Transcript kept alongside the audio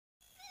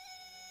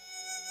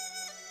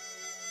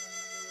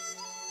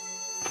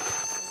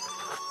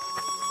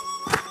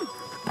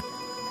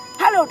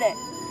Hello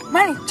there,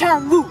 my name is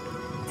Chong Woo.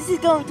 This is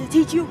going to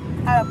teach you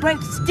how to break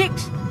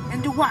sticks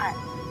into wire.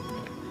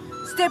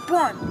 Step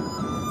 1,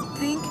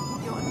 think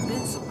you're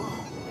invincible.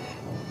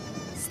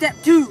 Step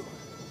 2,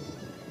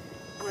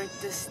 break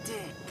the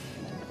stick.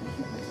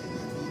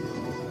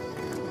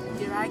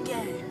 Here I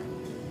go.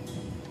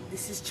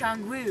 This is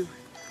Chong Woo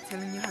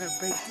telling you how to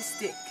break the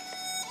stick.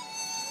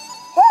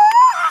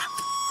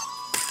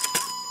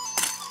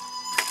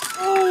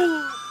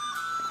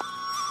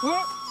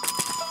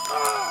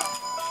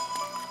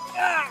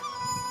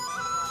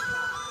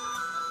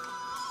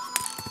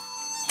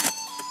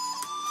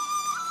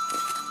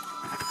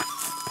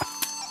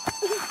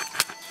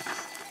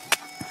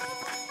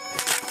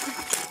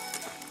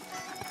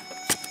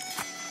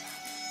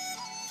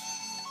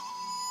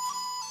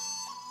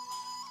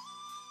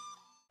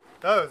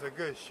 That was a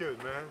good shoot,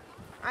 man.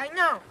 I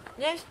know.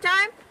 Next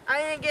time,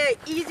 I'm gonna get an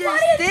easier What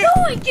stick. are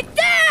you doing? Get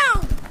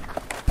down!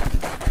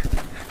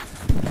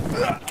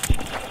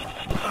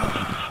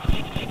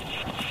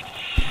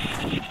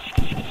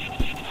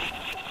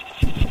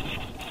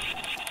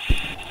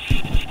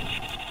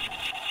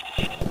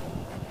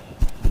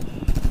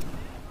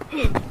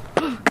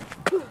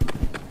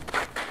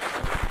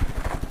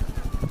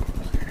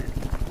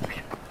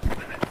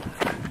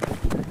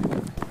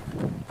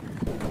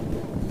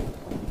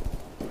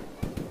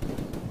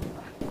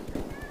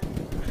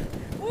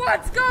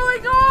 What's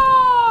going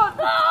on?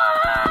 Are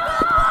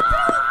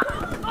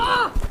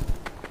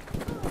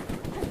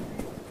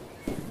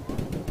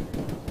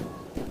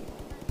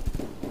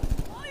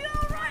you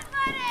alright,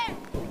 laddie?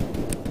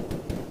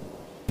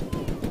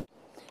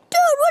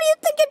 Dude, what do you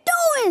think you're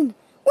doing?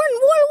 We're in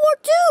World War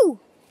II.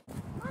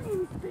 My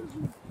name is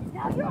Benjamin.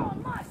 Now you're on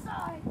my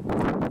side.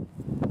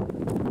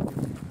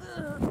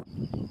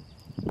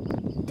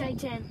 Day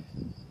 10.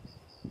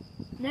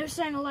 No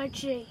sang like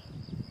she.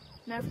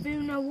 No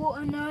food, no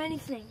water, no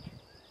anything.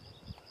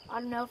 I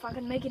don't know if I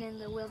can make it in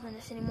the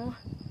wilderness anymore.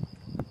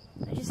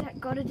 I just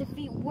gotta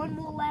defeat one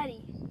more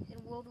laddie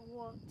in World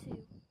War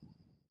II.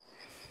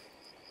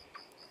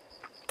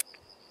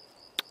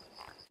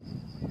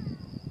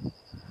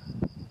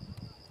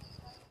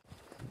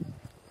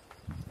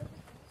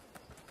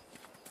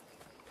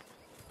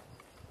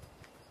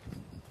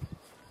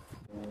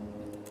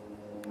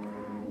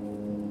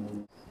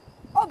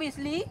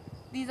 Obviously,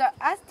 these are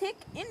Aztec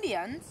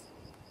Indians.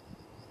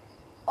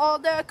 Or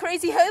they're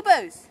crazy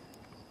hobos.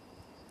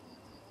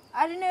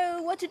 I don't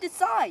know what to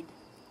decide.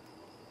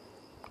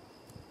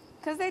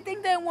 Because they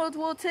think they're in World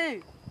War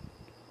II.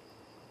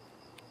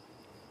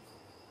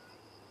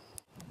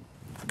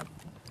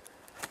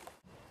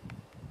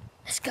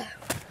 Let's go.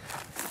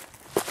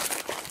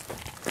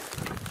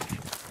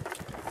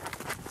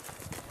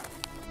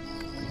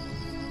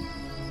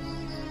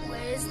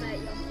 Where is that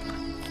young man?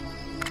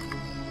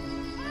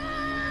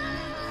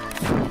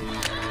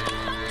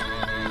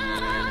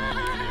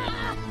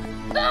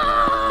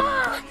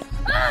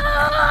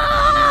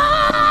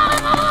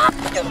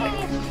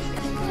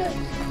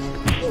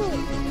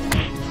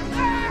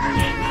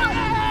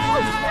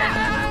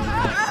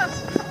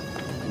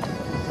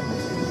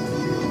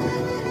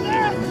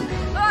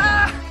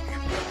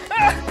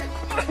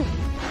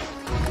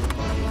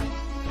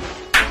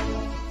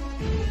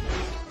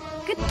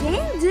 Good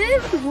game,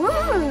 dude.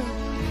 Whoa.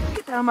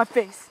 Get out of my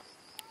face.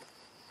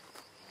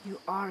 You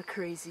are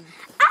crazy.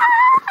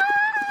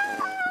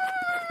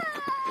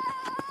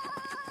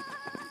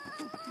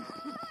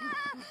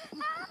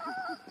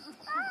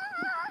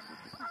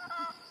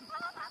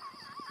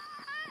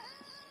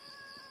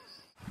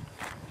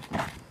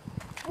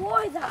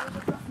 Boy, that was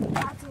a rough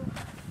battle.